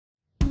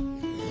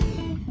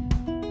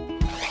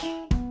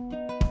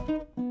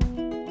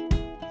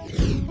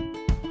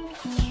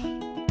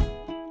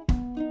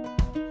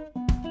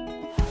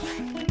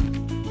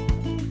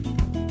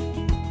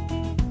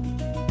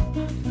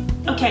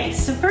Okay,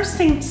 so first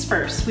things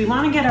first, we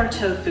want to get our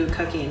tofu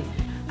cooking.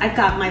 I've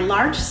got my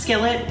large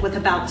skillet with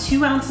about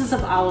 2 ounces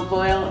of olive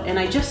oil, and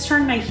I just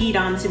turned my heat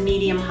on to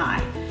medium-high.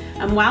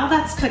 And while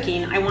that's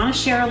cooking, I want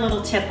to share a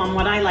little tip on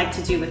what I like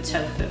to do with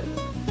tofu.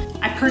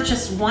 I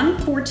purchased one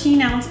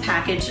 14-ounce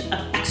package of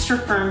extra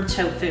firm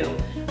tofu.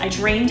 I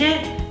drained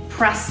it,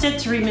 pressed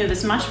it to remove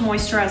as much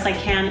moisture as I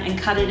can, and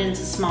cut it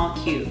into small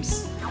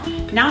cubes.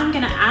 Now I'm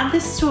going to add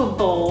this to a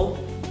bowl,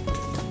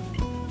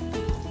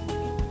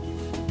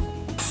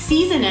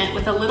 season it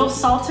with a little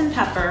salt and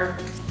pepper,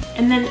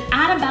 and then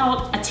add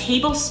about a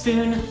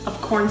tablespoon of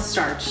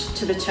cornstarch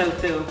to the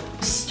tofu.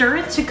 Stir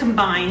it to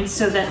combine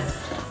so that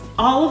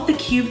all of the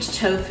cubed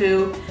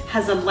tofu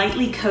has a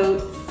lightly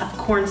coat of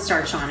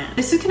cornstarch on it.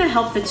 This is going to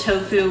help the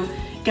tofu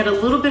get a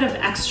little bit of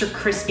extra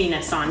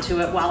crispiness onto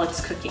it while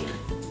it's cooking.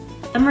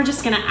 Then we're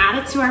just going to add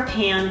it to our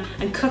pan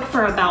and cook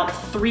for about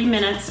 3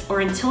 minutes or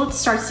until it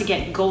starts to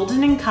get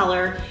golden in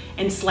color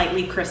and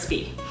slightly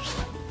crispy.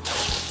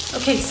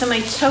 Okay, so my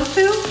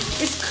tofu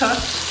is cooked,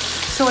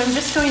 so I'm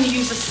just going to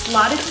use a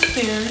slotted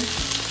spoon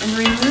and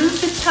remove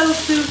the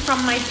tofu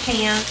from my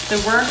pan. There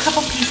were a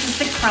couple pieces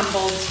that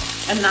crumbled,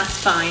 and that's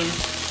fine.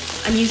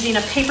 I'm using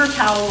a paper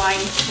towel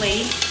lined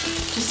plate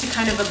just to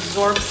kind of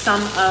absorb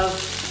some of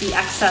the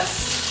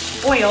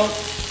excess oil,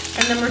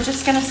 and then we're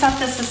just gonna set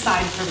this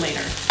aside for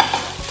later.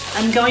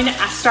 I'm going to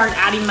start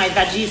adding my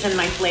veggies and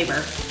my flavor.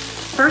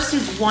 First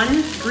is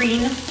 1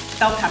 green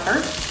bell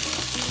pepper.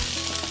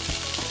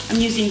 I'm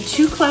using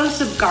 2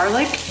 cloves of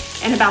garlic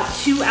and about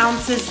 2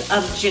 ounces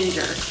of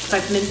ginger. So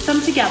I've minced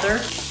them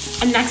together.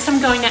 And next I'm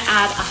going to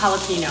add a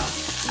jalapeno.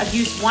 I've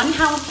used 1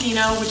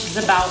 jalapeno, which is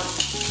about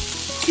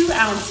 2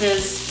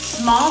 ounces,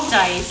 small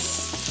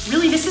dice.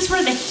 Really, this is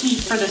where the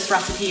heat for this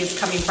recipe is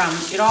coming from.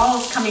 It all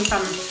is coming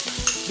from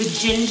the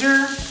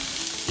ginger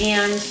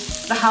and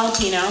the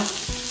jalapeno.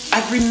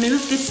 I've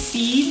removed the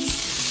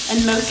seeds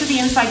and most of the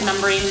inside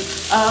membrane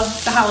of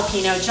the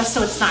jalapeno just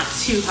so it's not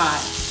too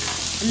hot.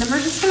 And then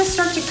we're just gonna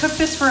start to cook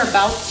this for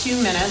about 2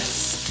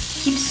 minutes.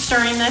 Keep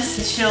stirring this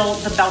until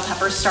the bell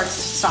pepper starts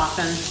to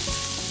soften.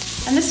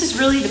 And this is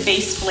really the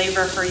base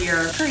flavor for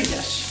your curry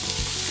dish.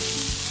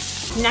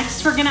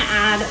 Next, we're gonna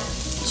add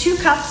 2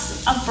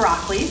 cups of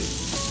broccoli,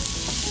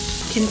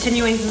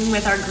 continuing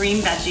with our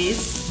green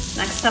veggies.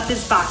 Next up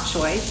is bok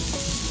choy.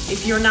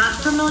 If you're not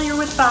familiar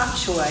with bok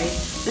choy,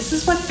 this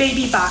is what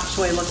baby bok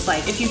choy looks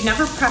like. If you've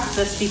never prepped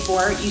this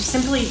before, you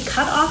simply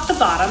cut off the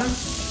bottom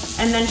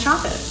and then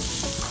chop it.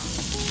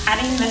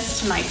 Adding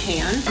this to my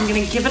pan, I'm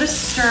gonna give it a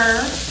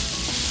stir.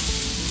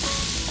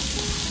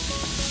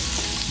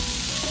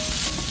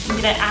 I'm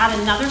gonna add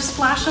another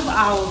splash of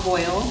olive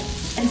oil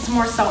and some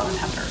more salt and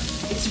pepper.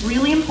 It's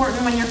really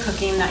important when you're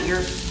cooking that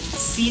you're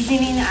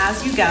seasoning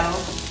as you go.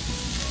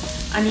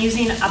 I'm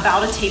using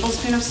about a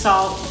tablespoon of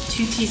salt,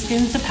 2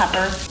 teaspoons of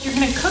pepper. You're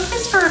gonna cook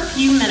this for a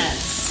few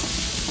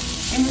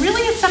minutes. And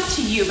really it's up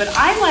to you, but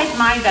I like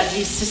my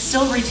veggies to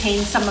still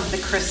retain some of the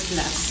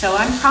crispness. So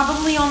I'm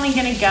probably only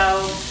gonna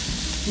go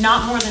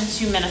not more than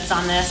 2 minutes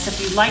on this. If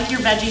you like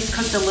your veggies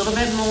cooked a little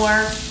bit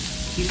more,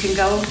 you can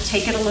go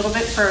take it a little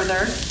bit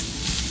further.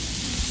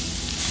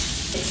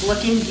 It's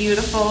looking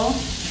beautiful.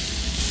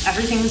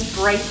 Everything's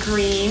bright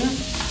green.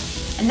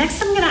 And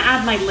next I'm gonna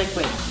add my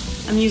liquid.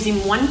 I'm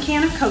using 1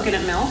 can of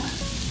coconut milk,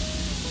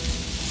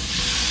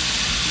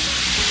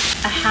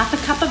 a half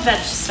a cup of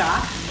veg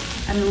stock.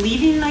 I'm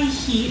leaving my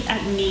heat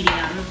at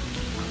medium.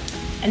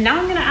 And now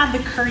I'm gonna add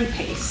the curry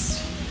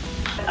paste,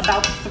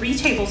 about 3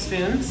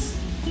 tablespoons.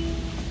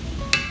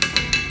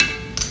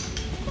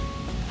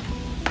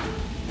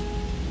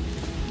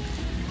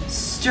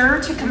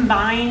 Stir to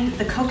combine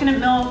the coconut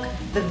milk,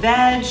 the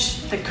veg,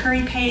 the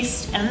curry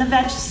paste, and the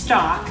veg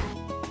stock.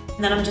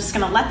 And then I'm just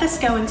gonna let this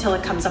go until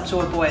it comes up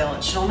to a boil.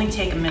 It should only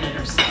take a minute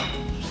or so.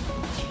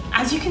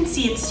 As you can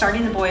see, it's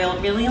starting to boil.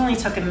 It really only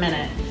took a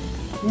minute.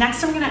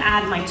 Next, I'm gonna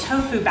add my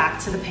tofu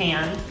back to the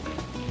pan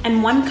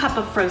and 1 cup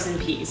of frozen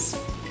peas.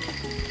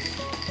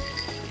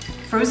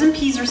 Frozen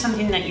peas are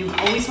something that you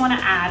always wanna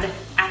add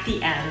at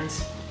the end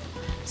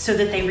so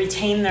that they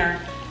retain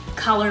their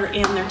color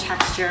and their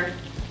texture.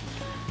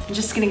 I'm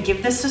just gonna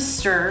give this a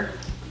stir.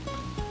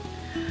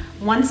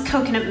 Once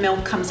coconut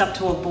milk comes up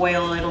to a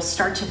boil, it'll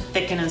start to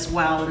thicken as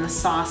well, and the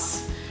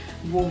sauce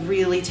will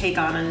really take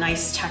on a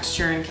nice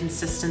texture and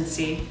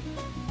consistency.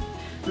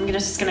 I'm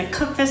just gonna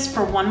cook this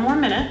for 1 more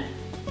minute.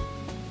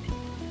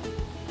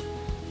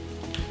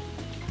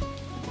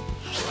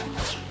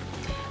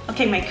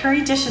 Okay, my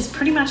curry dish is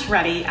pretty much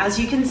ready. As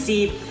you can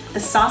see, the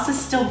sauce is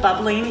still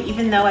bubbling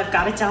even though I've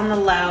got it down the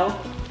low,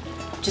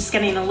 just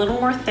getting a little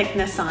more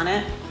thickness on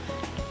it.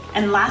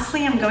 And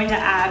lastly, I'm going to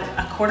add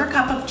a 1/4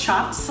 cup of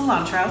chopped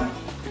cilantro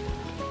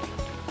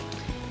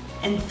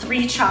and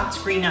 3 chopped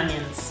green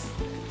onions.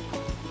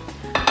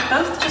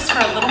 Both just for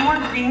a little more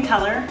green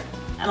color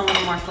and a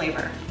little more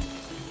flavor.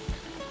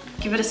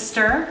 Give it a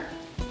stir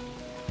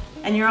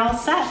and you're all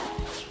set.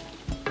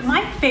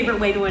 My favorite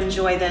way to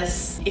enjoy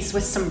this is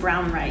with some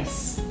brown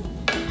rice.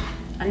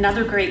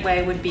 Another great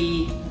way would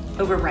be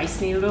over rice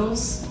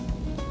noodles.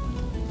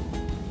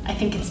 I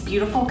think it's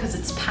beautiful because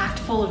it's packed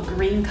full of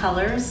green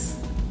colors.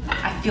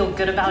 I feel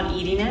good about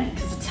eating it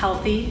because it's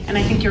healthy, and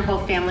I think your whole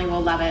family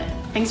will love it.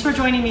 Thanks for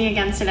joining me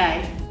again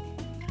today.